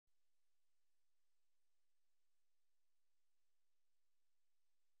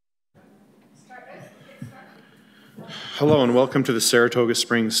Hello and welcome to the Saratoga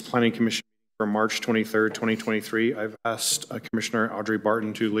Springs Planning Commission for March 23rd, 2023. I've asked Commissioner Audrey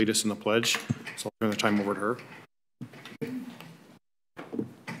Barton to lead us in the pledge, so I'll turn the time over to her.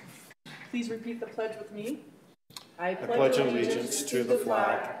 Please repeat the pledge with me. I pledge allegiance to the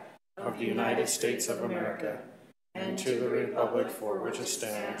flag of the United States of America and to the republic for which it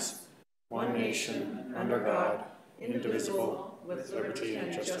stands, one nation, under God, indivisible, with liberty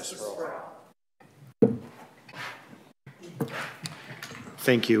and justice for all.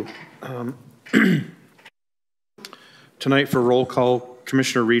 Thank you. Tonight for roll call,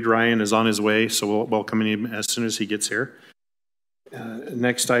 Commissioner Reed Ryan is on his way, so we'll welcome him as soon as he gets here.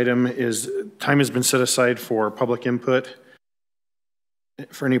 Next item is time has been set aside for public input.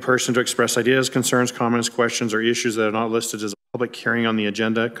 For any person to express ideas, concerns, comments, questions, or issues that are not listed as a public hearing on the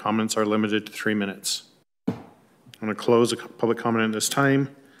agenda, comments are limited to 3 minutes. I'm going to close the public comment at this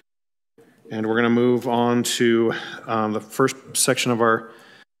time. And we're going to move on to the first section of our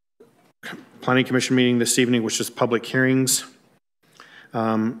Planning Commission meeting this evening, which is public hearings.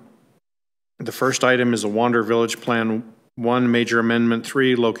 The first item is a Wander Village Plan 1 Major Amendment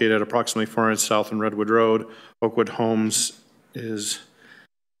 3 located at approximately 400 South and Redwood Road. Oakwood Homes is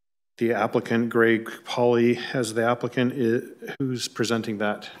the applicant. Greg Pauley as the applicant. Who's presenting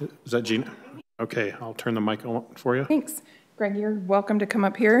that? Is that Gina? Okay, I'll turn the mic on for you. Thanks. Greg, you're welcome to come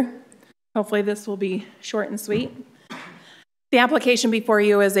up here. Hopefully this will be short and sweet. The application before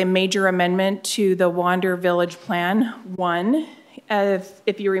you is a major amendment to the Wander Village Plan 1.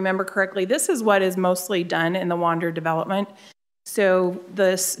 If you remember correctly, this is what is mostly done in the Wander development. So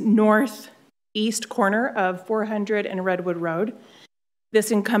this northeast corner of 400 and Redwood Road, this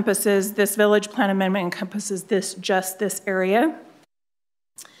village plan amendment encompasses just this area.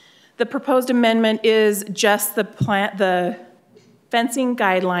 The proposed amendment is just the fencing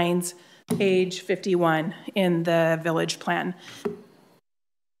guidelines, page 51 in the village plan.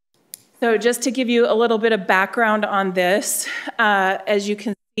 So just to give you a little bit of background on this, as you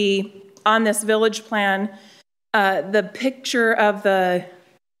can see on this village plan, the picture of the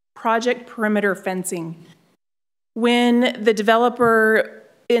project perimeter fencing. When the developer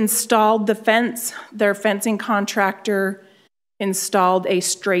installed the fence, their fencing contractor installed a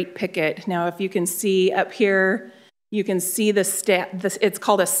straight picket. Now, if you can see up here, you can see it's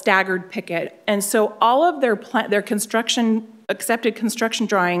called a staggered picket. And so all of their accepted construction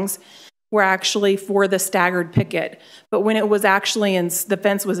drawings were actually for the staggered picket. But when it was actually the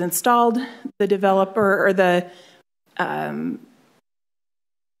fence was installed, the developer or that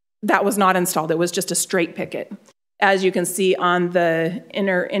was not installed. It was just a straight picket, as you can see on the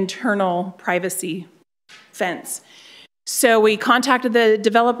internal privacy fence. So we contacted the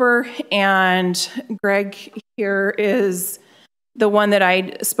developer, and Greg here is the one that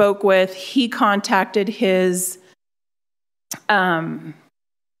I spoke with. He contacted his thank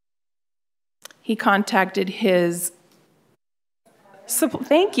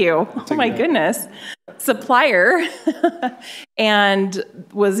you. Oh my goodness. Supplier and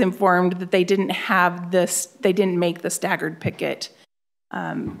was informed that they didn't make the staggered picket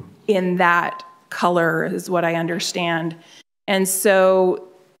in that color, is what I understand. And so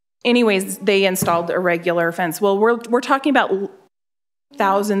anyways, they installed a regular fence. Well, we're talking about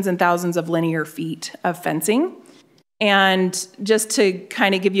thousands and thousands of linear feet of fencing. And just to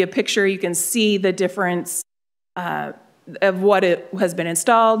kind of give you a picture, you can see the difference of what it has been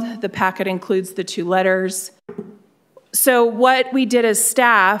installed. The packet includes the 2 letters. So what we did as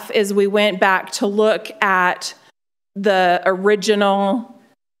staff is we went back to look at the original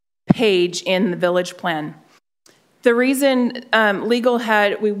page in the village plan. The reason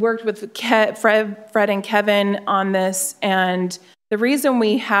we worked with Fred and Kevin on this, and the reason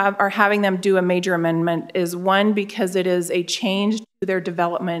we are having them do a major amendment is, one, because it is a change to their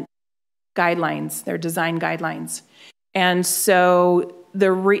development guidelines, their design guidelines. And so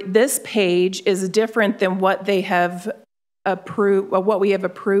this page is different than what they have approved, what we have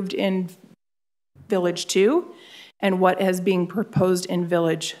approved in Village 2 and what is being proposed in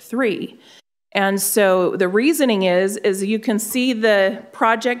Village 3. And so the reasoning is you can see the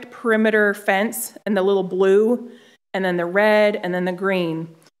project perimeter fence and the little blue, and then the red, and then the green.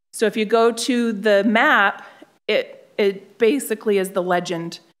 So if you go to the map, it basically is the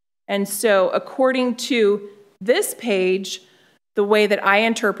legend. And so according to this page, the way that I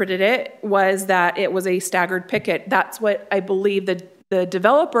interpreted it was that it was a staggered picket. That's what I believe the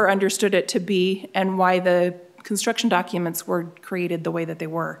developer understood it to be, and why the construction documents were created the way that they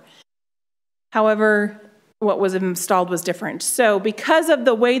were. However, what was installed was different. So because of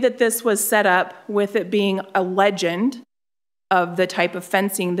the way that this was set up, with it being a legend of the type of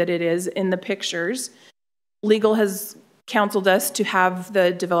fencing that it is in the pictures, legal has counseled us to have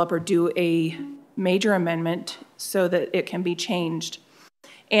the developer do a major amendment so that it can be changed.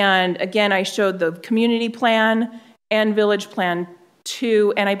 And again, I showed the community plan and village plan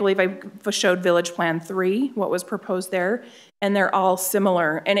 2, and I believe I showed village plan 3, what was proposed there, and they're all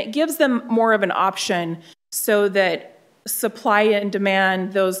similar. And it gives them more of an option so that supply and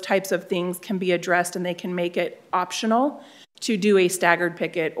demand, those types of things can be addressed, and they can make it optional to do a staggered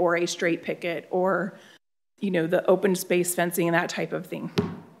picket or a straight picket or, you know, the open space fencing and that type of thing.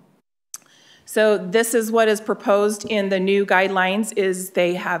 So this is what is proposed in the new guidelines. Is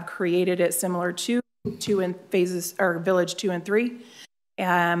they have created it similar to in phases, or village 2 and 3.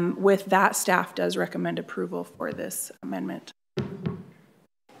 With that, staff does recommend approval for this amendment.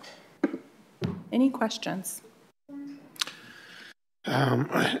 Any questions?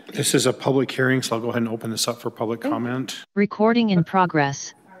 This is a public hearing, so I'll go ahead and open this up for public comment. Recording in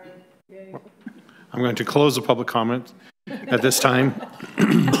progress. I'm going to close the public comment at this time.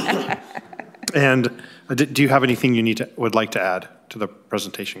 And do you have anything you would like to add to the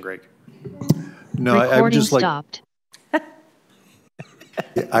presentation, Greg? No, I would just like. Stopped.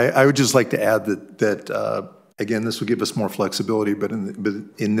 I would just like to add that again, this would give us more flexibility, but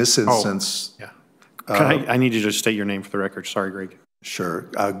in this instance, yeah. I need you to state your name for the record. Sorry, Greg. Sure,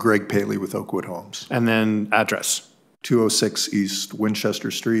 Greg Paley with Oakwood Homes. And then address. 206 East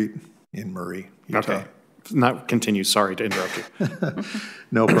Winchester Street in Murray, Utah. Okay. Not continue. Sorry to interrupt you.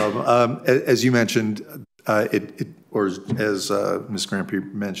 No problem. As you mentioned, or as Ms.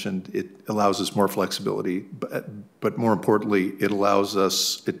 Grampy mentioned, it allows us more flexibility, but more importantly, it allows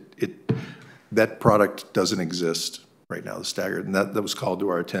us, that product doesn't exist right now, the staggered, and that was called to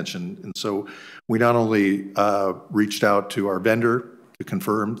our attention. And so we not only reached out to our vendor to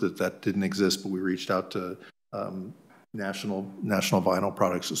confirm that that didn't exist, but we reached out to National Vinyl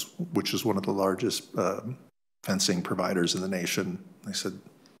Products, which is one of the largest fencing providers in the nation. They said,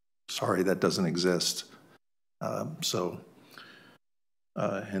 sorry, that doesn't exist.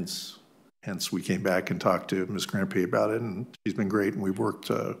 Hence we came back and talked to Ms. Grampy about it, and she's been great, and we worked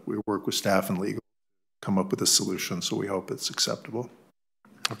with staff and legal to come up with a solution, so we hope it's acceptable.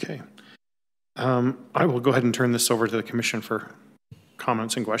 Okay. I will go ahead and turn this over to the commission for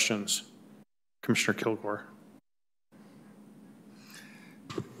comments and questions. Commissioner Kilgore.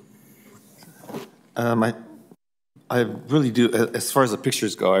 I really do, as far as the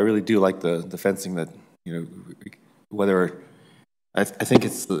pictures go, I really do like the fencing that, you know, whether, I think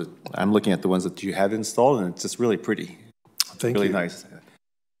it's I'm looking at the ones that you have installed, and it's just really pretty. Thank you. Really nice.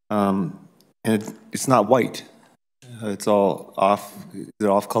 And it's not white. It's all off, they're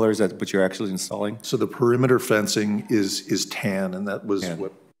off colors, but you're actually installing? So the perimeter fencing is tan, and that was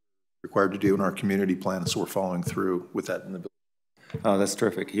what required to do in our community plan, so we're following through with that in the building. Oh, that's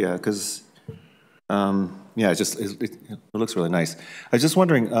terrific. Yeah, because yeah, it looks really nice. I was just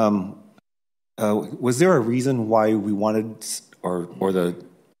wondering, was there a reason why we wanted, or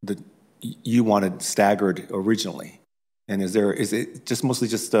you wanted staggered originally? And is it just mostly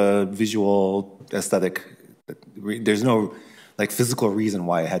just a visual aesthetic? There's no like physical reason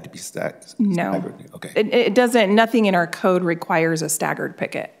why it had to be staggered? No. Okay. It doesn't. Nothing in our code requires a staggered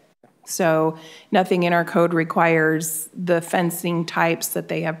picket. So nothing in our code requires the fencing types that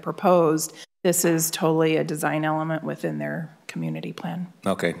they have proposed. This is totally a design element within their community plan.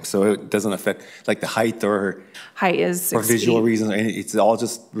 Okay, so it doesn't affect like the height or height is 6 or visual feet. reasons. It's all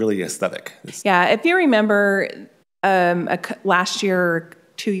just really aesthetic. Yeah, if you remember, last year,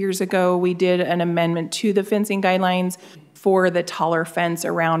 2 years ago, we did an amendment to the fencing guidelines for the taller fence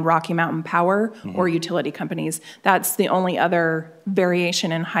around Rocky Mountain Power or utility companies. That's the only other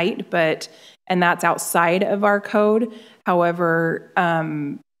variation in height, and that's outside of our code. However,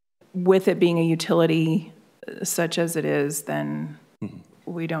 with it being a utility such as it is, then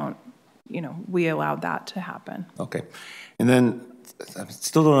we don't, we allowed that to happen. Okay. And then I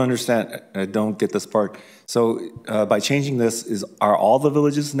still don't understand, I don't get this part. So by changing this, are all the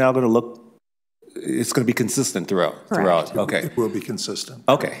villages now going to look, it's going to be consistent throughout? Correct. Okay. It will be consistent.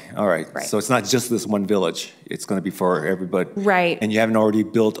 Okay, all right. Right. So it's not just this one village. It's going to be for everybody. Right. And you haven't already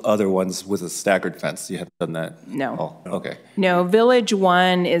built other ones with a staggered fence? You haven't done that? No. Oh, okay. No, Village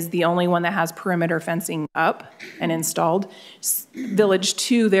 1 is the only one that has perimeter fencing up and installed. Village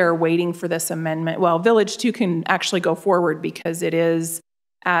 2, they're waiting for this amendment. Well, Village 2 can actually go forward because it is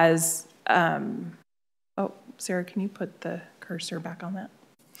as, oh, Sarah, can you put the cursor back on that?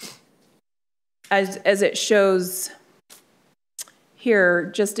 As it shows here,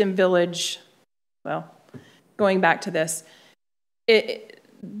 just in Village, well, going back to this,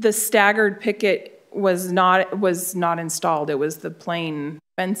 the staggered picket was not installed. It was the plain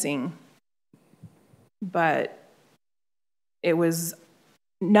fencing. but it was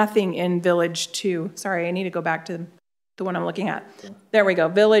nothing in Village 2. Sorry, I need to go back to the one I'm looking at. There we go.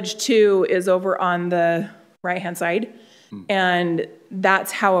 Village 2 is over on the right-hand side, and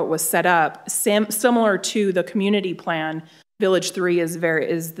that's how it was set up. Similar to the community plan, Village 3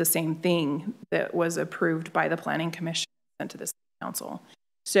 is the same thing that was approved by the Planning Commission and to the City Council.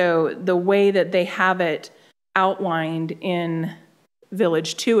 So the way that they have it outlined in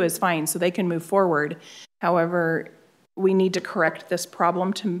Village 2 is fine, so they can move forward. However, we need to correct this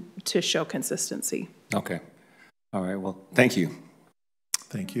problem to show consistency. Okay. All right, well, thank you.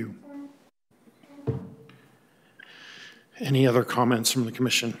 Thank you. Any other comments from the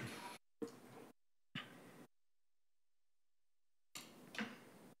commission?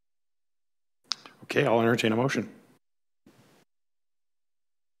 Okay, I'll entertain a motion.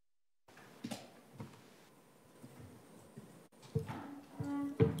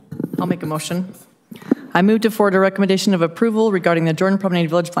 I'll make a motion. I move to forward a recommendation of approval regarding the Jordan Promenade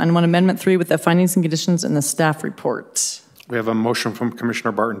Village Plan 1 Amendment 3 with the findings and conditions in the staff report. We have a motion from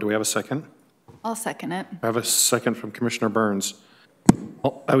Commissioner Barton. Do we have a second? I'll second it. I have a second from Commissioner Burns.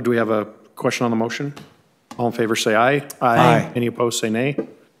 Do we have a question on the motion? All in favor say aye. Aye. Any opposed say nay.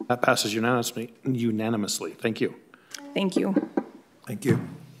 That passes unanimously. Thank you. Thank you. Thank you.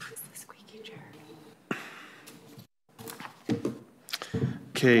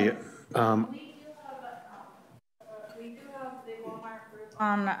 Okay.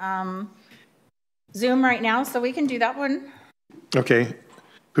 On Zoom right now, so we can do that one. Okay.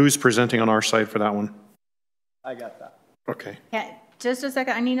 Who's presenting on our side for that one? I got that. Okay. Yeah, just a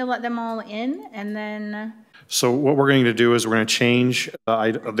second. I need to let them all in, and then So what we're going to do is we're going to change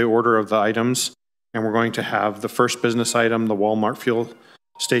the order of the items, and we're going to have the first business item, the Walmart fuel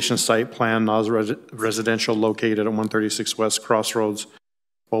station site plan, NOS residential located at 136 West Crossroads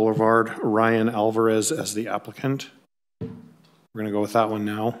Boulevard, Ryan Alvarez as the applicant. We're going to go with that one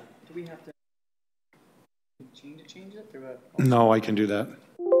now. Do we have to change it through No, I can do that.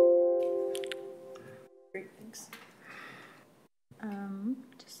 great, thanks.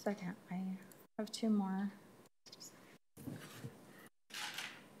 Just a second. I have two more.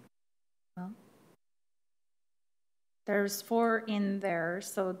 Well, there's 4 in there,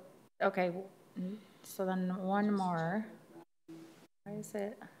 so okay. So then one more. Why is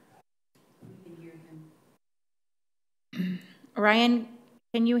it? Ryan,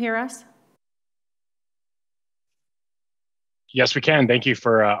 can you hear us? Yes, we can. Thank you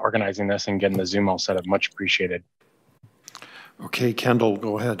for organizing this and getting the Zoom all set up. Much appreciated. Okay, Kendall,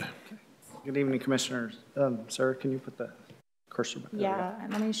 go ahead. Good evening, Commissioners. Sir, can you put the cursor back there? Yeah,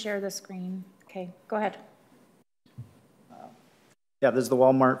 and let me share the screen. Okay, go ahead. Yeah, this is the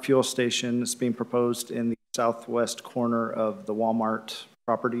Walmart fuel station. It's being proposed in the southwest corner of the Walmart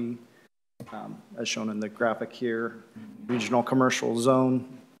property, as shown in the graphic here. Regional commercial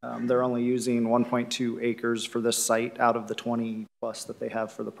zone. They're only using 1.2 acres for this site out of the 20 plus that they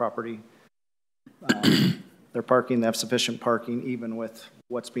have for the property. Their parking, they have sufficient parking even with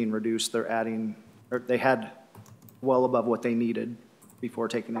what's being reduced. They're adding, or they had well above what they needed before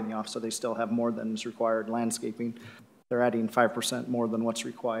taking any off, so they still have more than is required landscaping. They're adding 5% more than what's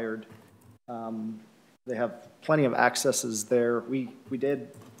required. They have plenty of accesses there. We did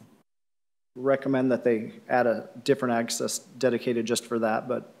recommend that they add a different access dedicated just for that,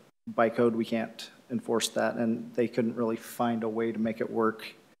 but by code we can't enforce that, and they couldn't really find a way to make it work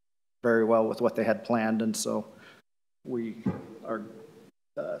very well with what they had planned, and so we are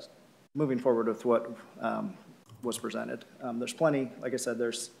moving forward with what was presented. There's plenty, like I said,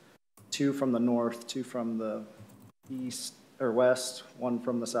 there's 2 from the north, 2 from the east or west, 1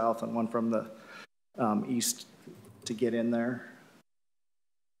 from the south, and 1 from the east to get in there.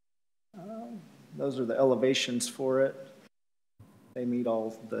 Those are the elevations for it. They meet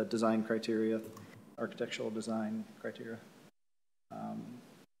all the design criteria, architectural design criteria.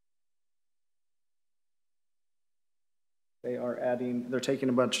 They are adding, they're taking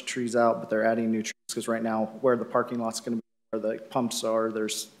a bunch of trees out, but they're adding new trees because right now where the parking lot's going to be, where the pumps are,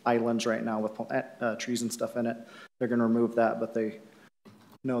 there's islands right now with trees and stuff in it. They're going to remove that, but they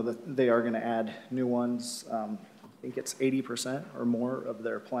know that they are going to add new ones. I think it's 80% or more of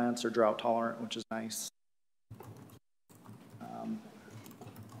their plants are drought tolerant, which is nice.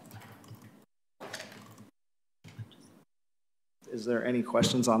 Is there any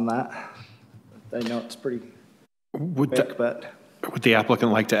questions on that? I know it's pretty quick, but Would the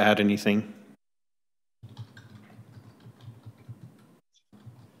applicant like to add anything?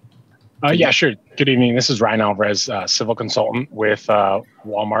 Yeah, sure. Good evening. This is Ryan Alvarez, civil consultant with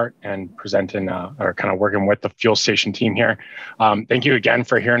Walmart, and presenting or kind of working with the fuel station team here. Thank you again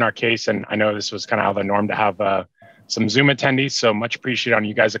for hearing our case. And I know this was kind of out of the norm to have some Zoom attendees, so much appreciated on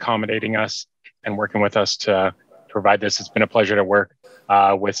you guys accommodating us and working with us to provide this. It's been a pleasure to work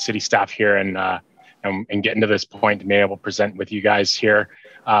with city staff here and getting to this point to be able to present with you guys here.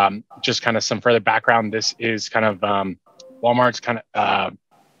 Just kind of some further background. This is kind of Walmart's kind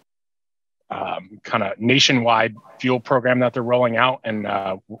of nationwide fuel program that they're rolling out and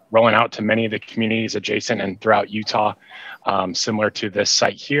rolling out to many of the communities adjacent and throughout Utah, similar to this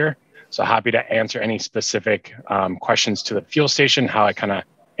site here. So happy to answer any specific questions to the fuel station, how it kind of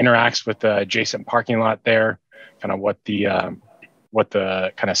interacts with the adjacent parking lot there, kind of what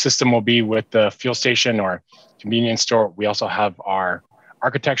the kind of system will be with the fuel station or convenience store. We also have our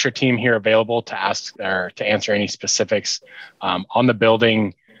architecture team here available to ask or to answer any specifics on the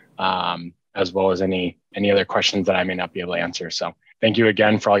building, as well as any other questions that I may not be able to answer. So thank you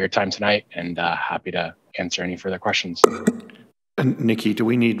again for all your time tonight, and happy to answer any further questions. And Nikki, do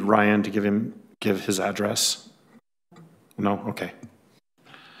we need Ryan to give his address? No? Okay.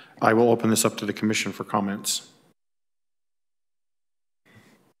 I will open this up to the commission for comments.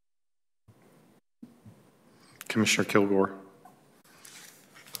 Commissioner Kilgore.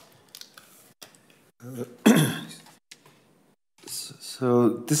 So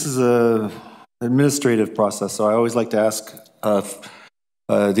this is a administrative process, so I always like to ask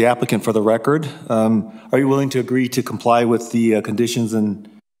the applicant for the record, are you willing to agree to comply with the conditions in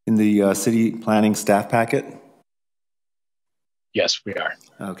the city planning staff packet? Yes, we are.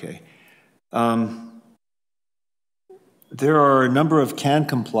 Okay. There are a number of can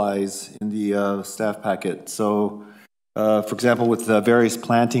complies in the staff packet. So, for example, with various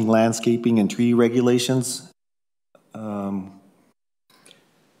planting, landscaping, and tree regulations.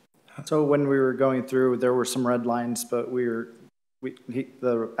 So when we were going through, there were some red lines, but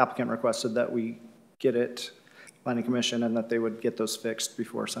the applicant requested that we get it, planning commission, and that they would get those fixed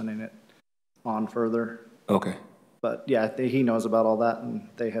before sending it on further. Okay. But yeah, he knows about all that, and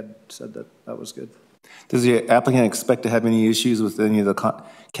they had said that that was good. Does the applicant expect to have any issues with any of the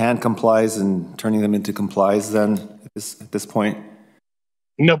can complies and turning them into complies then at this point?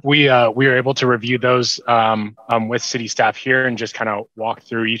 Nope, we are able to review those with city staff here and just kind of walk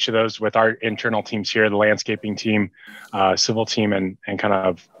through each of those with our internal teams here, the landscaping team, civil team, and kind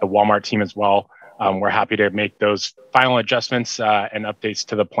of the Walmart team as well. We're happy to make those final adjustments and updates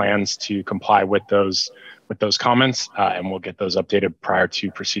to the plans to comply with those comments, and we'll get those updated prior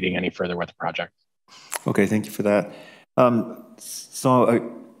to proceeding any further with the project. Okay, thank you for that.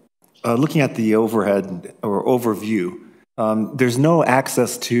 Looking at the overhead or overview, there's no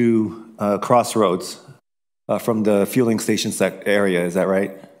access to Crossroads from the fueling station area, is that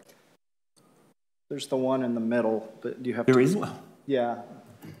right? There's the one in the middle, but you have There is one? Yeah.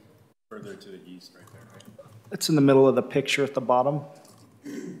 Further to the east right there, right? It's in the middle of the picture at the bottom.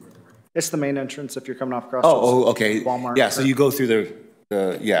 It's the main entrance if you're coming off Crossroads. Oh, okay. Walmart. Yeah, so you go through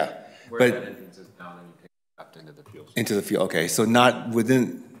the yeah. Where but that entrance is down and you take left into the fuel. Into the fuel, okay. So not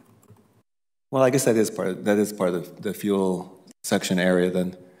within, well, I guess that is part of the fuel section area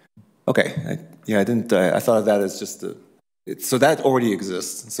then. Okay, I thought of that as just so that already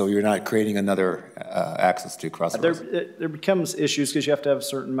exists, so you're not creating another access to Crossroads. There becomes issues because you have to have a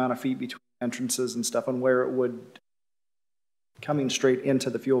certain amount of feet between entrances and stuff, and where it would, coming straight into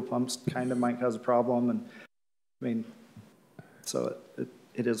the fuel pumps kind of might cause a problem, and I mean, so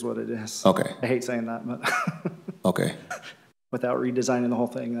it is what it is. Okay. I hate saying that, but okay. Without redesigning the whole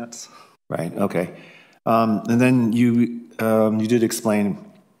thing, that's right. Okay, and then you did explain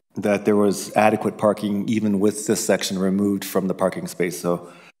that there was adequate parking even with this section removed from the parking space. So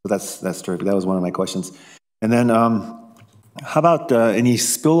that's terrific. That was one of my questions. And then how about any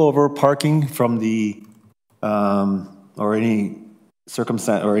spillover parking from the or any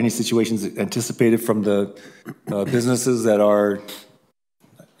circumstance or any situations anticipated from the businesses that are,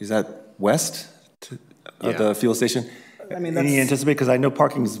 is that west of the fuel station? I mean, any anticipate, because I know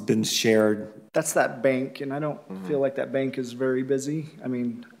parking's been shared. That's that bank, and I don't feel like that bank is very busy. I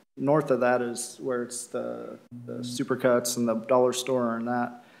mean, north of that is where it's the Supercuts and the dollar store, and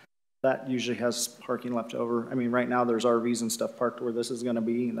that usually has parking left over. I mean, right now there's RVs and stuff parked where this is going to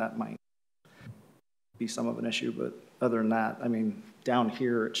be, and that might be some of an issue. But other than that, I mean, down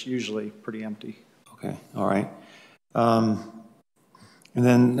here it's usually pretty empty. Okay, all right. And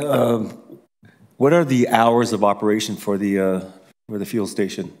then what are the hours of operation for the fuel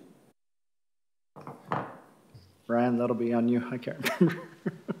station? Ryan, that'll be on you. I can't remember.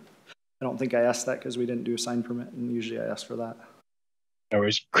 I don't think I asked that because we didn't do a sign permit, and usually I ask for that. No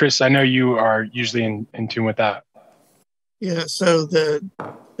worries. Chris, I know you are usually in tune with that. Yeah, so the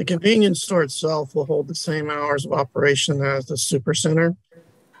convenience store itself will hold the same hours of operation as the super center.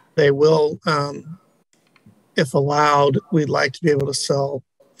 They will, if allowed, we'd like to be able to sell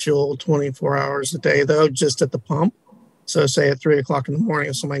fuel 24 hours a day, though, just at the pump. So say at 3 o'clock in the morning,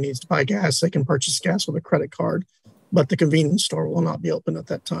 if somebody needs to buy gas, they can purchase gas with a credit card, but the convenience store will not be open at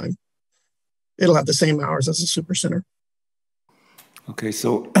that time. It'll have the same hours as a super center. Okay,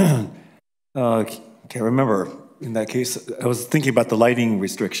 so can't remember. In that case, I was thinking about the lighting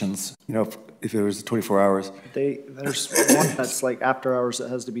restrictions, you know, if it was 24 hours. There's one that's like after hours that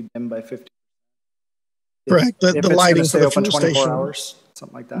has to be dimmed by 50. Correct. The lighting for the fuel station. Hours,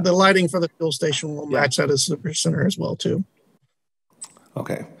 something like that. The lighting for the fuel station will match that as super center as well, too.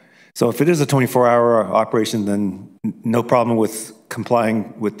 Okay. So if it is a 24-hour operation, then no problem with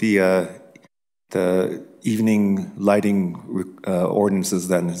complying with the evening lighting ordinances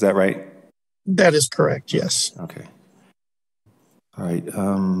then, is that right? That is correct, yes. Okay. All right.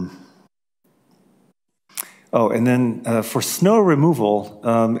 Oh, and then for snow removal,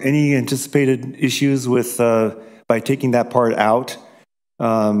 any anticipated issues with by taking that part out,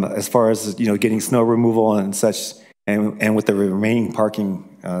 as far as, you know, getting snow removal and such, and with the remaining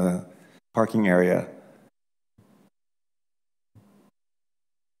parking area?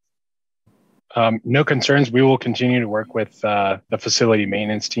 No concerns. We will continue to work with the facility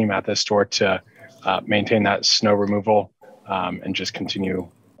maintenance team at the store to maintain that snow removal and just continue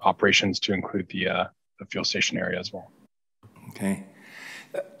operations to include the fuel station area as well. Okay.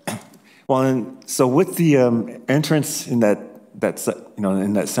 Well, and so with the entrance in that you know,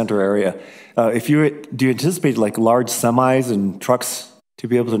 in that center area, do you anticipate like large semis and trucks to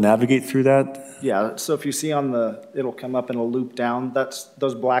be able to navigate through that? Yeah, so if you see it'll come up in a loop down. That's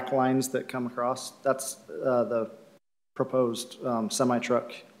those black lines that come across. That's the proposed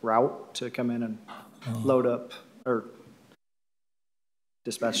semi-truck route to come in and load up or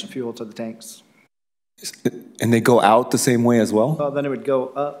dispatch the fuel to the tanks. And they go out the same way as well? Then it would go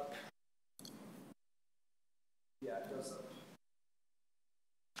up. Yeah, it goes up.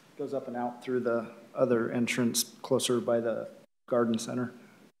 It goes up and out through the other entrance closer by the garden center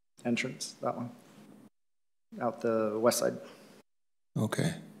entrance, that one, out the west side.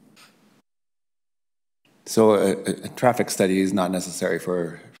 Okay. So a traffic study is not necessary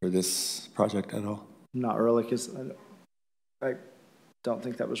for this project at all? Not really, because I don't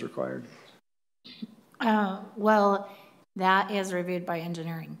think that was required. Well, that is reviewed by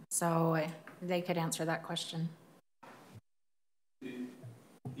engineering, so they could answer that question. Am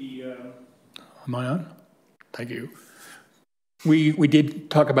I on? Thank you. We did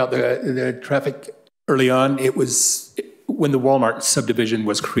talk about the traffic early on. It was when the Walmart subdivision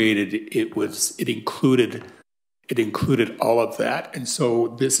was created. It included all of that, and so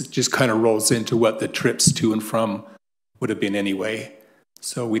this just kind of rolls into what the trips to and from would have been anyway.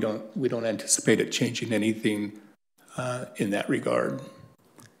 So we don't anticipate it changing anything in that regard.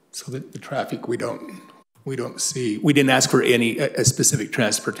 So the traffic we don't see. We didn't ask for a specific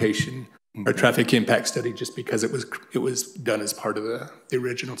transportation or traffic impact study just because it was done as part of the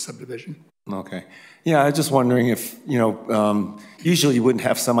original subdivision. Okay. Yeah, I was just wondering if, you know, usually you wouldn't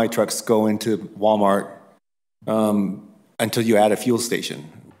have semi-trucks go into Walmart until you add a fuel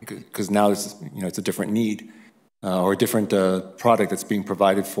station, because now it's, you know, it's a different need or a different product that's being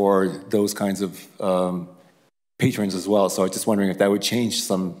provided for those kinds of patrons as well. So I was just wondering if that would change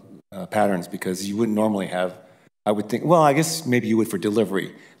some patterns, because you wouldn't normally have, I would think, well, I guess maybe you would for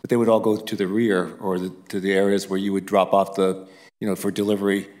delivery, but they would all go to the rear or to the areas where you would drop off the, you know, for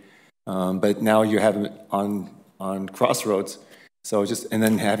delivery. But now you have it on crossroads, so and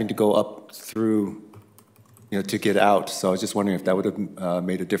then having to go up through, you know, to get out. So I was just wondering if that would have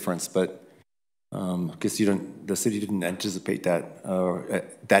made a difference, but I guess the city didn't anticipate that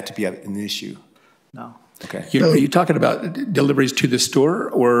that to be an issue. No. Okay. Are you talking about deliveries to the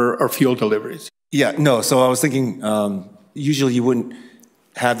store or fuel deliveries? Yeah, no. So I was thinking, usually you wouldn't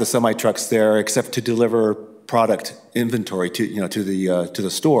have the semi trucks there except to deliver product inventory to the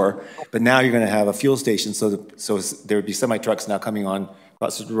store. But now you're going to have a fuel station, so there would be semi trucks now coming on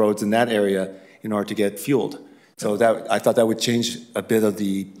across the roads in that area in order to get fueled. So that I thought that would change a bit of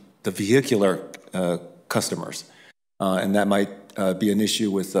the vehicular customers, and that might be an issue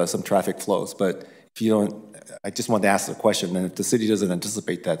with some traffic flows. But if you don't, I just wanted to ask the question, and if the city doesn't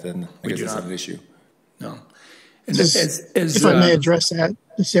anticipate that, then I guess it's not an issue. No. If I may address that,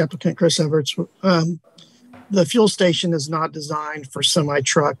 this is the applicant, Chris Everts. The fuel station is not designed for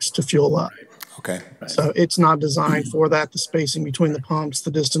semi-trucks to fuel up. Okay. So it's not designed for that, the spacing between the pumps,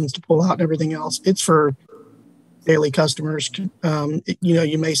 the distance to pull out and everything else. It's for daily customers.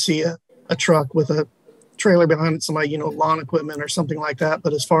 You may see a truck with a trailer behind it, somebody, lawn equipment or something like that.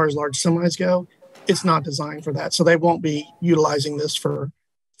 But as far as large semis go, it's not designed for that. So they won't be utilizing this for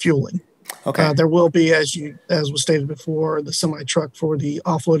fueling. Okay. There will be, as was stated before, the semi truck for the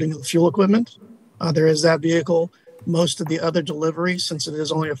offloading of the fuel equipment. There is that vehicle. Most of the other deliveries, since it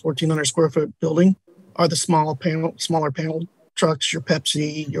is only a 1,400 square foot building, are the smaller panel trucks, your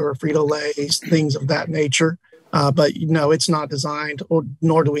Pepsi, your Frito-Lays, things of that nature. But no, it's not designed,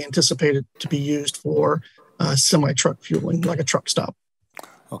 nor do we anticipate it to be used for semi-truck fueling, like a truck stop.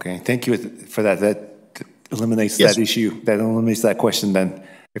 Okay, thank you for that. That eliminates that issue. That eliminates that question then.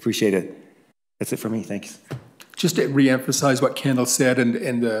 I appreciate it. That's it for me. Thanks. Just to reemphasize what Kendall said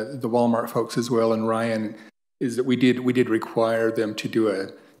and the Walmart folks as well, and Ryan, is that we did require them to do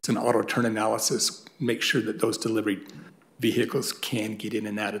it's an auto turn analysis, make sure that those delivery vehicles can get in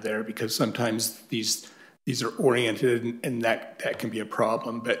and out of there, because sometimes these are oriented and that can be a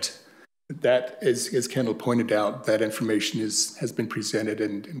problem. But that, as Kendall pointed out, that information has been presented,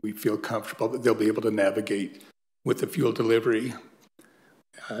 and we feel comfortable that they'll be able to navigate with the fuel delivery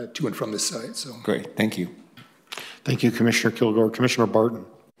to and from the site. So great, thank you. Thank you, Commissioner Kilgore. Commissioner Barton.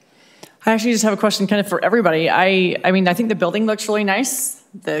 I actually just have a question kind of for everybody. I mean, I think the building looks really nice,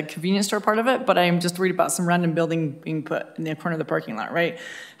 the convenience store part of it, but I'm just worried about some random building being put in the corner of the parking lot, right?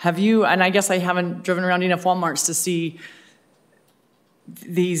 Have you, and I guess I haven't driven around enough Walmarts to see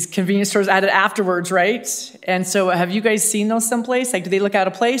these convenience stores added afterwards, right? And so have you guys seen those someplace? Like, do they look out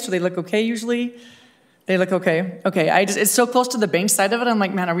of place? Do they look okay usually? They look okay. Okay, it's so close to the bank side of it. I'm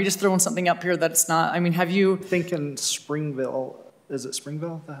like, man, are we just throwing something up here that's not, I mean, have you? Thinking Springville. Is it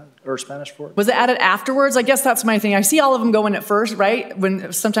Springville or Spanish Fort? Was it added afterwards? I guess that's my thing. I see all of them going at first, right?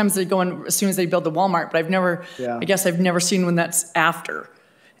 When sometimes they go in as soon as they build the Walmart, but I guess I've never seen one that's after.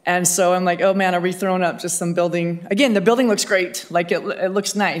 And so I'm like, oh man, are we throwing up just some building? Again, the building looks great. Like it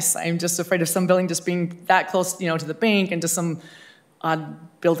looks nice. I'm just afraid of some building just being that close, to the bank and just some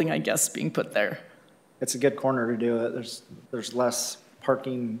odd building, I guess, being put there. It's a good corner to do it. There's less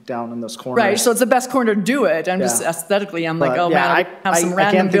parking down in those corners. Right, so it's the best corner to do it. I'm just aesthetically, I'm like, man, I have some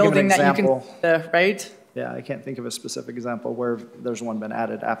random building that you can, right? Yeah, I can't think of a specific example where there's one been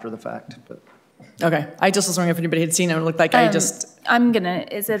added after the fact, but. Okay, I just was wondering if anybody had seen it. It looked like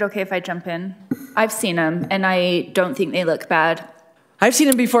is it okay if I jump in? I've seen them, and I don't think they look bad. I've seen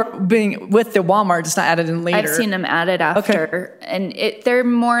them before being with the Walmart, just not added in later. I've seen them added after. Okay. And they're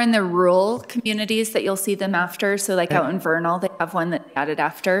more in the rural communities that you'll see them after. So like out in Vernal, they have one that added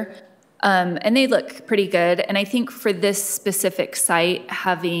after. And they look pretty good. And I think for this specific site,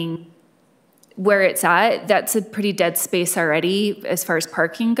 having where it's at, that's a pretty dead space already as far as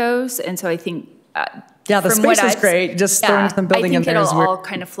parking goes. And so I think... the space is great. Just throwing some building in there is weird. I think it'll all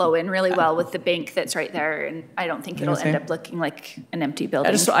kind of flow in really well with the bank that's right there, and I don't think it'll end up looking like an empty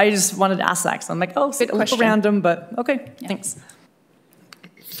building. I just wanted to ask that, because I'm like, oh, it's a little random, but okay, thanks.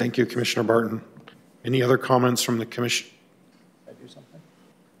 Thank you, Commissioner Barton. Any other comments from the commission? Can I do something?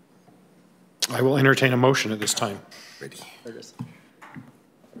 I will entertain a motion at this time. Ready. There it is.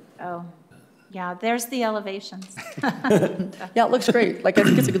 Oh. Yeah, there's the elevations. Yeah, it looks great. Like, I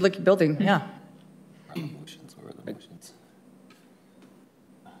think it's a good looking building, yeah. Motions, where are the motions?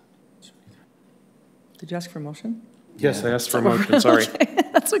 Did you ask for a motion? Yes, I asked for a motion, sorry. Okay.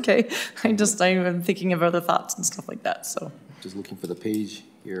 That's okay. I'm thinking of other thoughts and stuff like that, so. Just looking for the page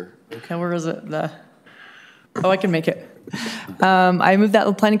here. Okay, where is it? Oh, I can make it. I move that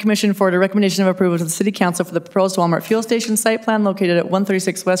the Planning Commission forward a recommendation of approval to the City Council for the proposed Walmart fuel station site plan located at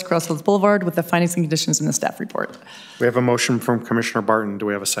 136 West Crossroads Boulevard with the findings and conditions in the staff report. We have a motion from Commissioner Barton. Do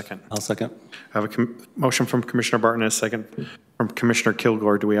we have a second? I'll second. I have a motion from Commissioner Barton and a second from Commissioner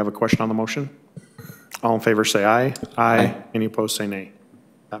Kilgore. Do we have a question on the motion? All in favor say aye. Aye. Any opposed say nay.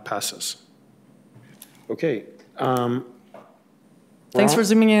 That passes. Okay. Thanks for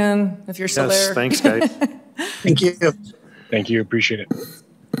zooming in, if you're still there. Yes, thanks, guys. Thank you. Thank you, appreciate it.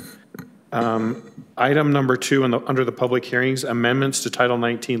 Item number 2 under the public hearings, amendments to Title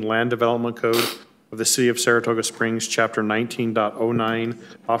 19 Land Development Code of the City of Saratoga Springs, Chapter 19.09,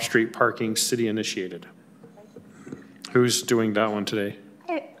 off-street parking, city initiated. Who's doing that one today?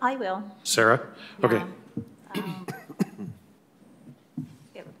 I will. Sarah? Yeah. Okay.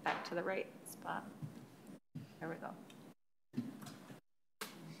 Get it back to the right spot. There we go.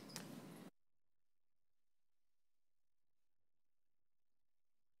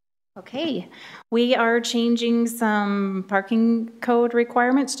 Okay, we are changing some parking code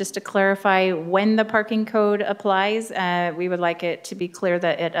requirements just to clarify when the parking code applies. We would like it to be clear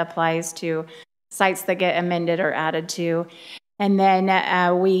that it applies to sites that get amended or added to. And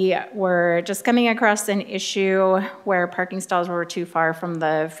then we were just coming across an issue where parking stalls were too far from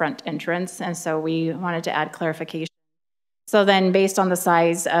the front entrance, and so we wanted to add clarification. So then based on the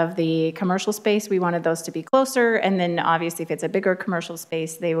size of the commercial space, we wanted those to be closer, and then obviously if it's a bigger commercial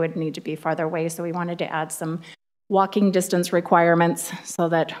space, they would need to be farther away. So we wanted to add some walking distance requirements so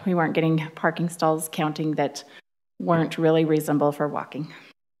that we weren't getting parking stalls counting that weren't really reasonable for walking.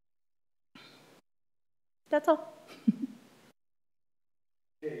 That's all.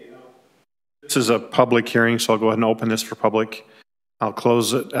 This is a public hearing, so I'll go ahead and open this for public. I'll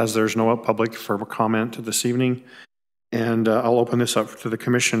close it as there's no public for comment this evening. And I'll open this up to the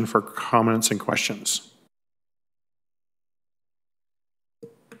commission for comments and questions.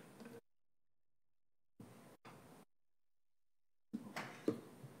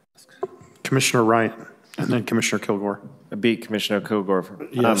 Commissioner Ryan, and then Commissioner Kilgore. I beat Commissioner Kilgore.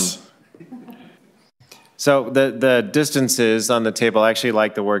 Yes. So the distances on the table, I actually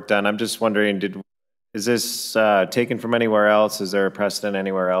like the work done. I'm just wondering, is this taken from anywhere else? Is there a precedent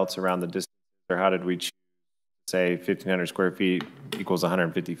anywhere else around the distance? Or how did we choose, say, 1,500 square feet equals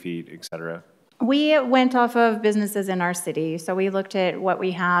 150 feet, et cetera? We went off of businesses in our city. So we looked at what we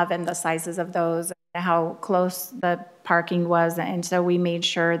have and the sizes of those, how close the parking was. And so we made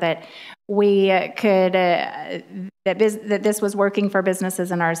sure that we could, that this was working for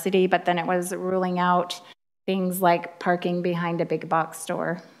businesses in our city, but then it was ruling out things like parking behind a big box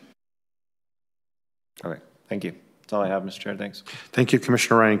store. Okay, thank you. That's all I have, Mr. Chair. Thanks. Thank you,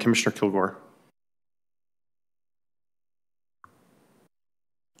 Commissioner Ryan. Commissioner Kilgore.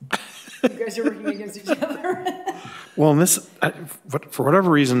 You guys are working against each other. Well, in this, for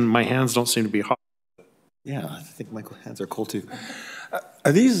whatever reason, my hands don't seem to be hot. Yeah, I think my hands are cold too.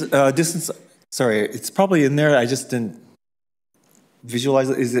 Are these distance? Sorry, it's probably in there. I just didn't visualize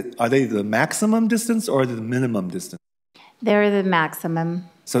it. Are they the maximum distance or the minimum distance? They're the maximum.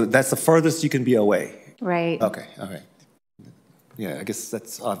 So that's the furthest you can be away. Right. Okay. All right. Yeah, I guess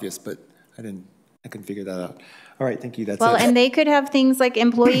that's obvious, but I couldn't figure that out. All right, thank you. That's well, it. and they could have things like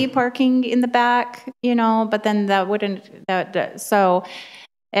employee parking in the back, you know, but then that wouldn't. So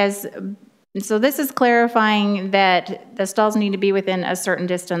this is clarifying that the stalls need to be within a certain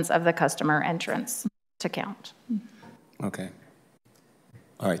distance of the customer entrance to count. Okay.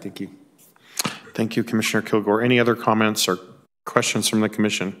 All right, thank you. Thank you, Commissioner Kilgore. Any other comments or questions from the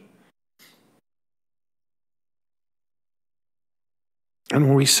commission? And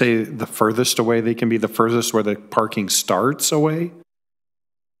when we say the furthest away, they can be the furthest where the parking starts away?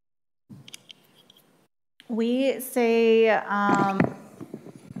 We say...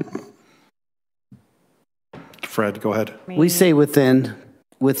 Fred, go ahead. We say within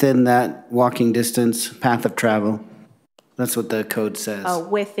that walking distance, path of travel. That's what the code says. Oh,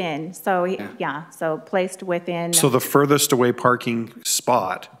 within. So, yeah, so placed within. So the furthest away parking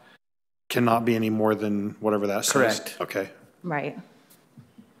spot cannot be any more than whatever that says? Correct. Okay. Right.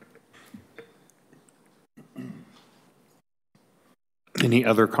 Any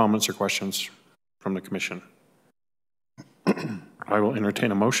other comments or questions from the commission? I will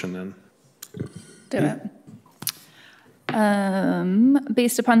entertain a motion then. Do it.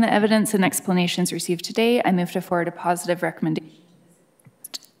 Based upon the evidence and explanations received today, I move to forward a positive recommendation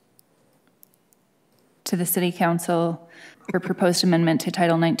to the City Council for proposed amendment to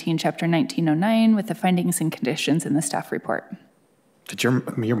Title 19, Chapter 1909 with the findings and conditions in the staff report. Did your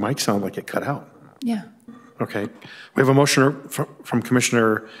mic sound like it cut out? Yeah. Okay. We have a motion from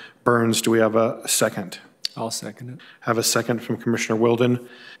Commissioner Burns. Do we have a second? I'll second it. Have a second from Commissioner Wilden.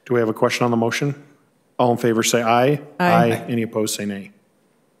 Do we have a question on the motion? All in favor say aye. Aye. Any opposed say nay.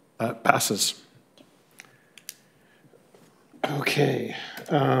 That passes. Okay.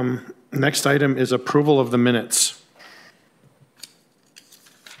 Next item is approval of the minutes.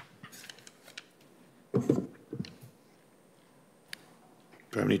 Do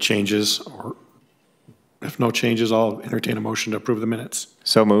you have any changes? Or if no changes, I'll entertain a motion to approve the minutes.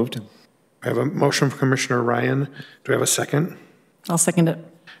 So moved. I have a motion from Commissioner Ryan. Do we have a second? I'll second it.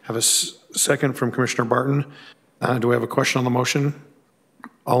 Have a second from Commissioner Barton. Do we have a question on the motion?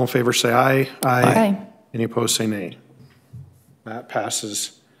 All in favor say aye. Aye. Any opposed say nay. That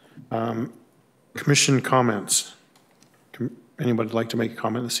passes. Commission comments. Anybody like to make a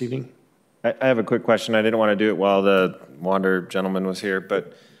comment this evening? I have a quick question. I didn't want to do it while the Wander gentleman was here,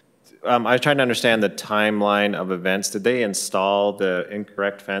 but I was trying to understand the timeline of events. Did they install the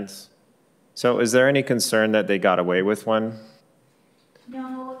incorrect fence? So is there any concern that they got away with one?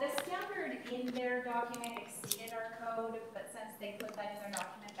 No, the standard in their document exceeded our code, but since they put that in their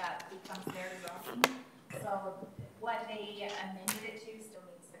document, that becomes their document. So what they amended it to still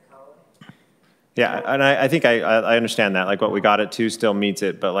meets the code. Yeah, and I think I understand that, like what we got it to still meets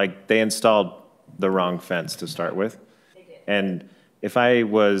it, but like they installed the wrong fence to start with. And if I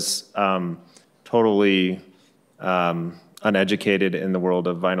was totally uneducated in the world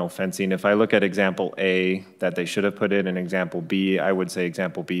of vinyl fencing, if I look at example A that they should have put in and example B, I would say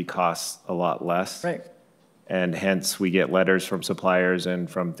example B costs a lot less. Right. And hence we get letters from suppliers and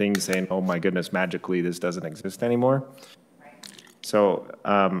from things saying, oh my goodness, magically this doesn't exist anymore. So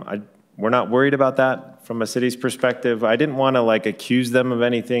we're not worried about that from a city's perspective. I didn't want to like accuse them of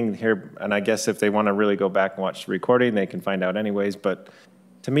anything here, and I guess if they want to really go back and watch the recording, they can find out anyways. But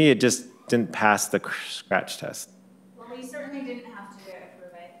to me, it just didn't pass the scratch test. Well, we certainly didn't have to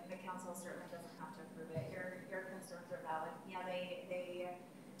approve it. The council certainly doesn't have to approve it. Your concerns are valid. Yeah, they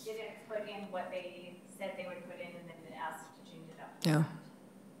didn't put in what they said they would put in, and then they asked to change it up. Yeah.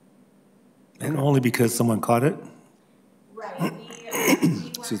 And only because someone caught it? Right. We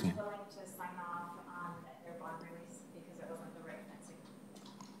Excuse me. willing to sign off on their bond release because it wasn't the right fencing.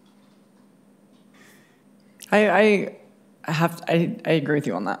 I agree with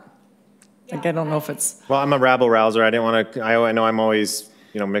you on that. Like, I don't know if it's. Well, I'm a rabble rouser. I didn't want to, I know I'm always,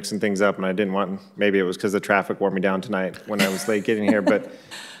 mixing things up, and I didn't want, maybe it was because the traffic wore me down tonight when I was late getting here, but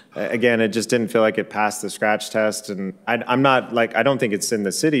again, it just didn't feel like it passed the scratch test, and I'm not, like, I don't think it's in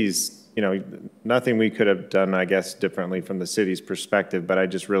the city's, nothing we could have done, I guess, differently from the city's perspective, but I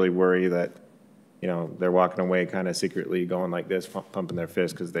just really worry that, they're walking away kind of secretly going like this, pumping their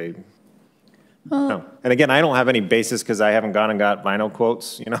fist because they, no. And again, I don't have any basis because I haven't gone and got vinyl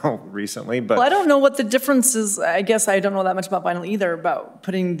quotes, recently, but. Well, I don't know what the difference is. I guess I don't know that much about vinyl either, about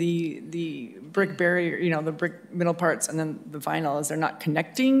putting the brick barrier, the brick middle parts and then the vinyl. Is there not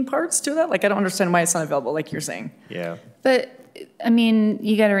connecting parts to that? Like, I don't understand why it's not available, like you're saying. Yeah. But, I mean,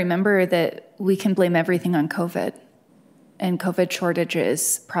 you got to remember that we can blame everything on COVID. And COVID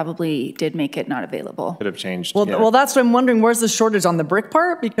shortages probably did make it not available. Could have changed. Well, yeah. well, that's what I'm wondering. Where's the shortage on the brick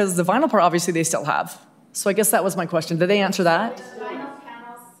part? Because the vinyl part, obviously, they still have. So I guess that was my question. Did they answer that? The vinyl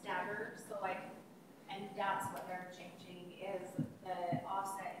panels stagger, and that's what they're changing is the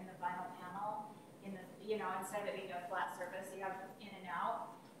offset in the vinyl panel. Instead of it being a flat surface, you have in and out.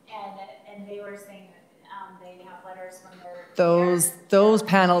 And they were saying that they have letters from their. Those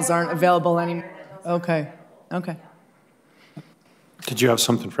panels aren't available anymore. Okay. Okay. Did you have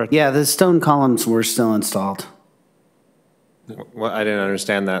something, Fred? Yeah, the stone columns were still installed. Well, I didn't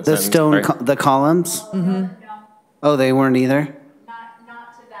understand that. The sentence. stone, the columns? Mm-hmm. Oh, they weren't either?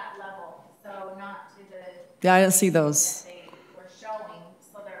 Not to that level, so not to the. Yeah, I didn't see those. They were showing,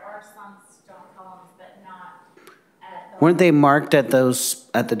 so there are some stone columns, but not at Weren't they marked at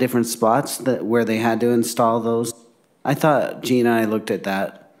the different spots where they had to install those? I thought Gina and I looked at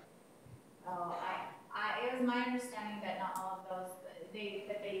that. It was my understanding that not all of those,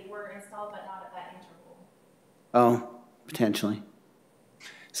 that they were installed, but not at that interval. Oh, potentially.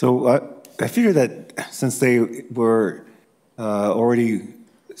 So I figured that since they were already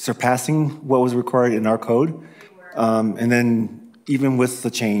surpassing what was required in our code, and then even with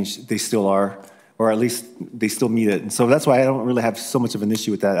the change, they still are, or at least they still meet it. And so that's why I don't really have so much of an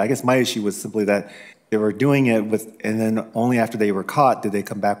issue with that. I guess my issue was simply that they were doing it and then only after they were caught did they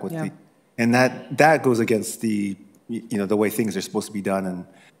come back with and that goes against the way things are supposed to be done. And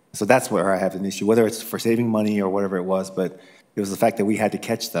so that's where I have an issue, whether it's for saving money or whatever it was, but it was the fact that we had to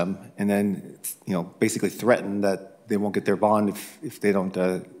catch them and then, basically threaten that they won't get their bond if they don't,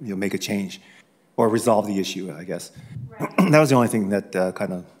 make a change or resolve the issue, I guess. Right. That was the only thing that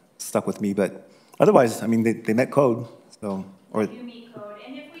kind of stuck with me, but otherwise, I mean, they met code, so. They do meet code,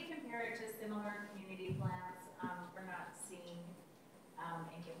 and if we compare it to similar community plans, we're not seeing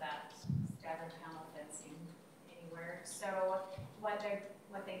any of that staggered panel fencing anywhere. So what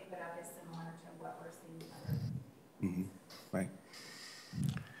they put up is similar to what we're seeing. Mm-hmm. Right.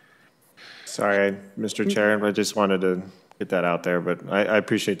 Sorry, Mr. Chair, I just wanted to get that out there, but I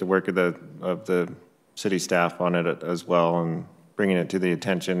appreciate the work of the city staff on it as well and bringing it to the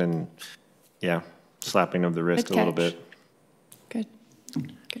attention and, yeah, slapping of the wrist a little bit. Good.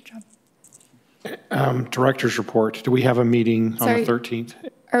 Good job. Director's report. Do we have a meeting on the 13th?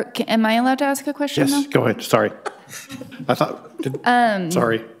 Am I allowed to ask a question? Yes, go ahead. Sorry. I thought,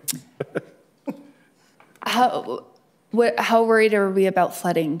 sorry. How worried are we about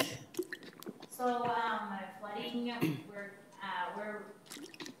flooding? So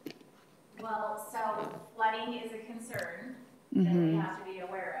flooding, flooding is a concern that we have to be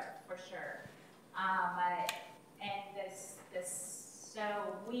aware of for sure. And so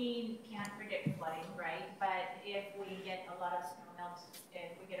we can't predict flooding, right? But if we get a lot of snow melt,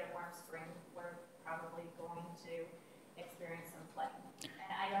 if we get a warm spring, we're probably going to experience some flooding.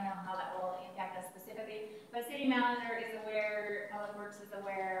 And I don't know how that will impact us city manager is aware, Public Works is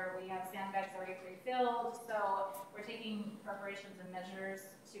aware, we have sandbags already pre-filled, so we're taking preparations and measures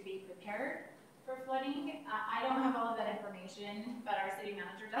to be prepared for flooding. I don't have all of that information, but our city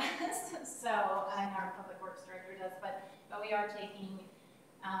manager does, so, and our Public Works director does, but we are taking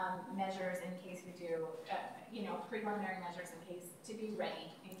measures in case we do, preliminary measures in case, to be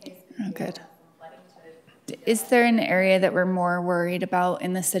ready in case we do have some flooding to. Is there an area that we're more worried about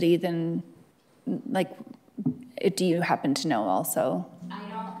in the city than, like, do you happen to know also? I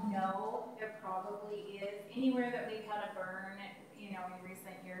don't know. There probably is. Anywhere that we've had a burn, in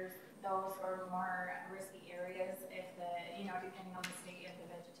recent years, those are more risky areas if depending on the state of the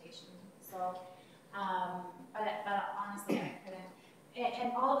vegetation. So, but honestly, I couldn't.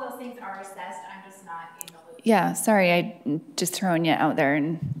 And all of those things are assessed. I'm just not in the loop. Yeah, sorry, I just throwing you out there,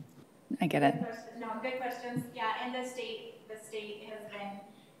 and I get it. No, good questions. Yeah, and the state has been,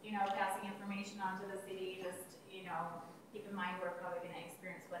 passing information on to the city. Just, keep in mind we're probably going to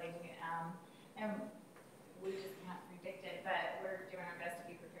experience flooding, and we just can't predict it, but we're doing our best to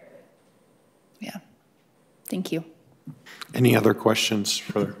be prepared. Yeah, thank you. Any other questions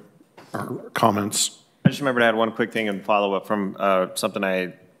or comments? I just remembered I had one quick thing and follow up from something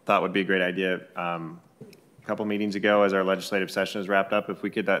I thought would be a great idea. A couple meetings ago, as our legislative session is wrapped up, if we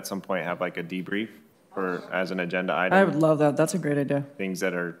could at some point have like a debrief or as an agenda item. I would love that. That's a great idea. Things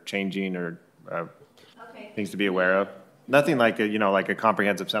that are changing or things to be aware of. Nothing like a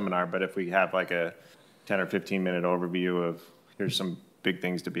comprehensive seminar, but if we have like a 10 or 15 minute overview of here's some big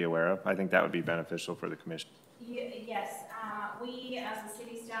things to be aware of, I think that would be beneficial for the commission. Yes, we as a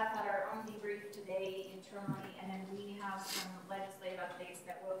city staff had our own debrief today internally, and then we have some legislative updates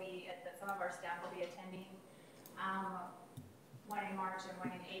that some of our staff will be attending, one in March and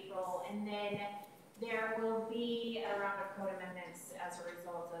one in April, and then there will be a round of code amendments as a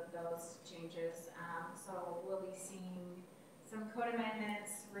result of those changes. So we'll be seeing some code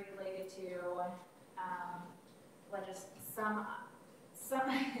amendments related to some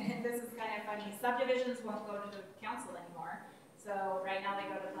this is kind of funny, subdivisions won't go to the council anymore. So right now they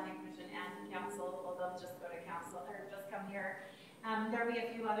go to planning commission and council, well they'll just go to council or just come here. There'll be a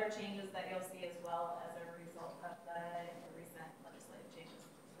few other changes that you'll see as well as a result of the recent legislative changes.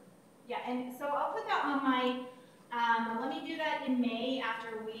 Yeah, and so I'll put that on my, let me do that in May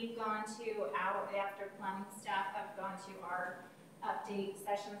after we've gone after planning staff have gone to our update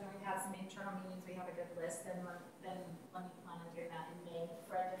sessions and we've had some internal meetings, we have a good list, then let me plan on doing that in May.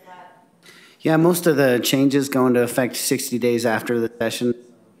 Fred, is that? Yeah, most of the changes go into effect 60 days after the session.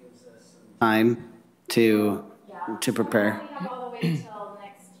 Gives us some time to prepare. We have all the way until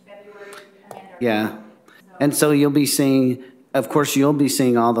next February. Yeah, and so you'll be seeing, of course, you'll be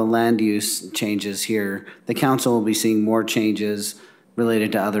seeing all the land use changes here. The council will be seeing more changes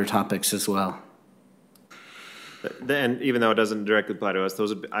related to other topics as well. Then, even though it doesn't directly apply to us,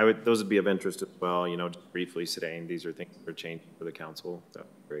 those would be of interest as well. Just briefly saying these are things that are changing for the council. That's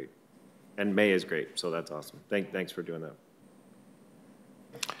great, and May is great, so that's awesome. Thanks for doing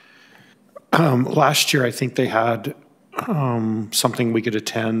that. Last year, I think they had something we could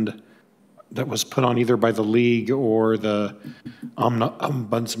attend that was put on either by the league or the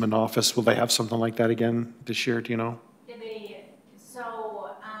ombudsman office. Will they have something like that again this year? Do you know?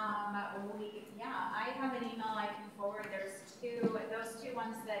 I have an email I can forward. Those two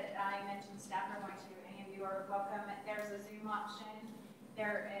ones that I mentioned staff are going to. Any of you are welcome. There's a Zoom option.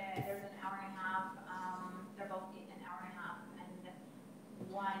 There's an hour and a half. They're both an hour and a half, and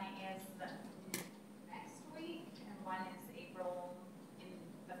one is next week, and one is April, in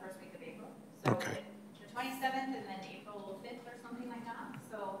the first week of April. So okay. The 27th, and then April 5th, or something like that.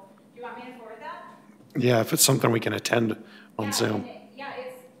 So, do you want me to forward that? Yeah, if it's something we can attend on Zoom.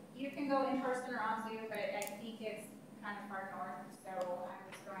 You can go in person or on Zoom, but I think it's kind of far north, so I'm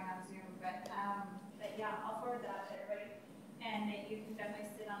just going on Zoom. But yeah, I'll forward that to everybody, and you can definitely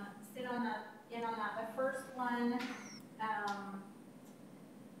in on that. The first one,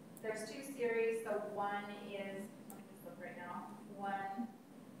 there's two series. So one is, let me just look right now.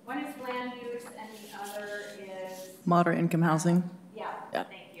 One is land use, and the other is moderate income housing. Yeah.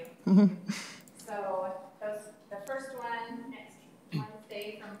 Thank you. Mm-hmm. So the first one next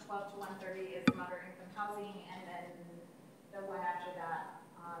Wednesday from 12 to 1:30 is moderate income housing, and then the one after that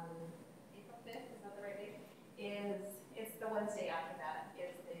on April 5th, is that the right date? It's the Wednesday after that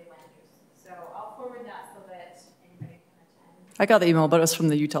is the land use. So I'll forward that so that anybody can attend. I got the email, but it was from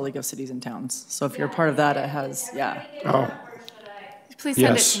the Utah League of Cities and Towns. So if you're part of that, it has, Please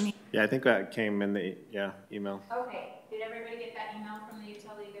send it to me. Yeah, I think that came in the email. Okay. Did everybody get that email from the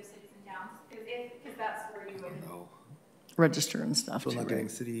Utah League of Cities and Towns? Because that's where you would register and stuff.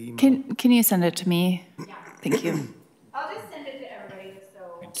 Can you send it to me? Yeah. Thank you. I'll just send it to everybody,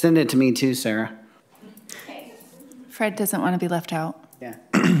 so. Send it to me too, Sarah. Okay. Fred doesn't want to be left out. Yeah.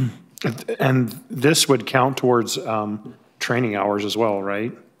 And this would count towards training hours as well,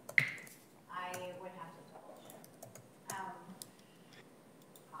 right? I would have to double check.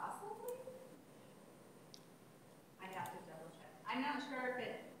 Possibly? I'd have to double check. I'm not sure if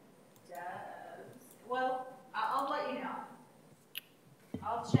it does. Well, I'll let you know.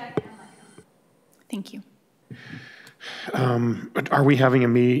 I'll check and let you know. Thank you. Are we having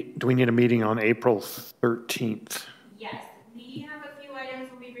do we need a meeting on April 13th? Yes, we have a few items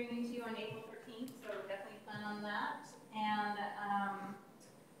we'll be bringing to you on April 13th, so definitely plan on that. And I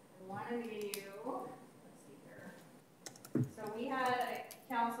wanted to give you, let's see here. So we had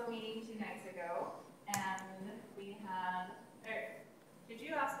a council meeting 2 nights ago, and we had, did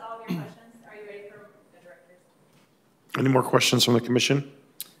you ask all of your questions? Are you ready for the directors? Any more questions from the commission?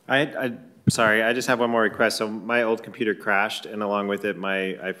 Sorry, I just have one more request. So my old computer crashed, and along with it,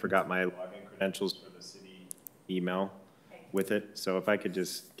 I forgot my login credentials for the city email with it. So if I could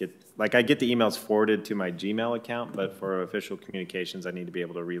just get, I get the emails forwarded to my Gmail account, but for official communications, I need to be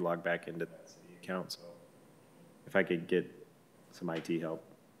able to relog back into that city account. So if I could get some IT help.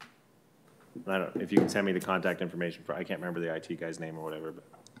 I don't know if you can send me the contact information for, I can't remember the IT guy's name or whatever, but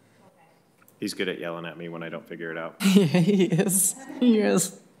he's good at yelling at me when I don't figure it out. Yeah, he is. He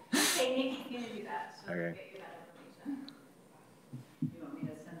is. Hey, Nikki's gonna do that. So Okay. get you that information. You want me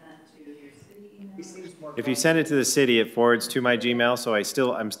to send that to your city email? If you send it to the city, it forwards to my Gmail, so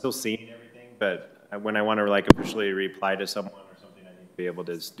I'm still seeing everything, but when I want to officially reply to someone or something, I need to be able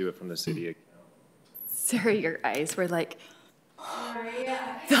to just do it from the city account. Sarah, your eyes were like,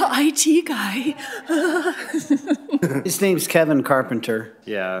 The IT guy. His name's Kevin Carpenter.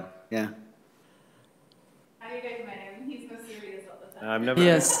 Yeah. Yeah. Have you guys met him? He's so serious all the time. I've never,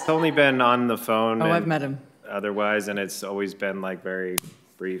 Yes. it's only been on the phone. Oh, and I've met him. Otherwise, and it's always been very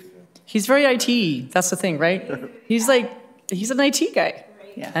brief. He's very IT. That's the thing, right? He's an IT guy.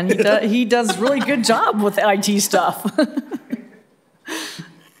 Yeah. And he does really good job with IT stuff. Okay.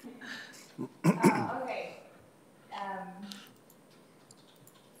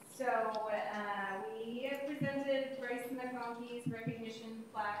 So we presented Bryce McConkey's recognition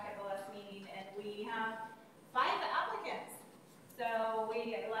plaque at the last meeting, and we have 5 applicants. So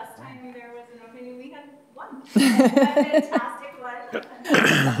last time there was an opening, we had 1. A fantastic one. Every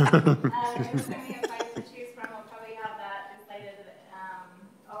time we have 5 to choose from, we'll probably have that decided.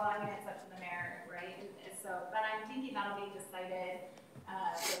 I mean, it's up to the mayor, right? So, but I'm thinking that'll be decided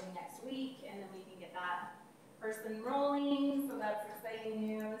early next week, and then we can get that person rolling. So that's exciting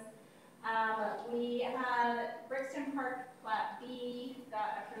news. We had Brixton Park Plat B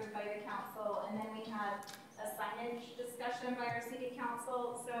got approved by the council, and then we had a signage discussion by our city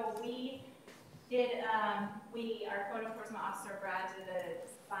council. So we did, our code enforcement officer, Brad, did a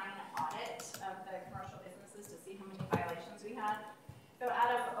sign audit of the commercial businesses to see how many violations we had. So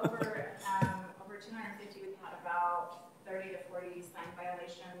out of over 250, we had about 30 to 40 sign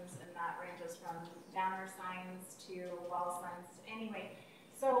violations, and that ranges from banner signs to wall signs. Anyway,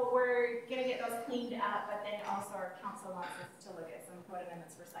 so we're gonna get those cleaned up, but then also our council wants us to look at some code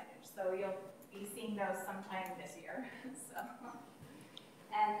amendments for signage. So you'll be seeing those sometime this year. So,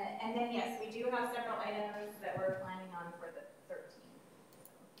 and then yes, we do have several items that we're planning on for the 13th.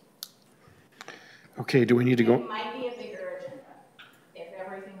 Okay, do we need to go? It might be a bigger agenda if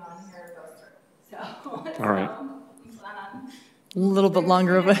everything on here goes through. So, all right. A little bit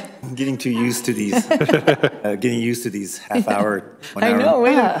longer of a. I'm getting too used to these, half hour, 1 hour. I know,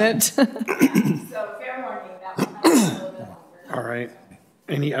 wait a minute. So fair warning, that one might be a little bit longer. All right.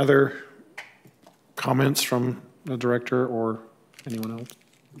 Any other comments from the director or anyone else?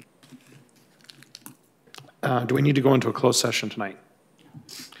 Do we need to go into a closed session tonight?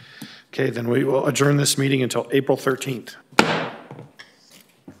 Okay, then we will adjourn this meeting until April 13th.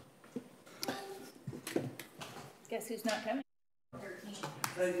 guess who's not coming?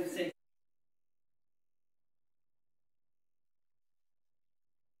 13th.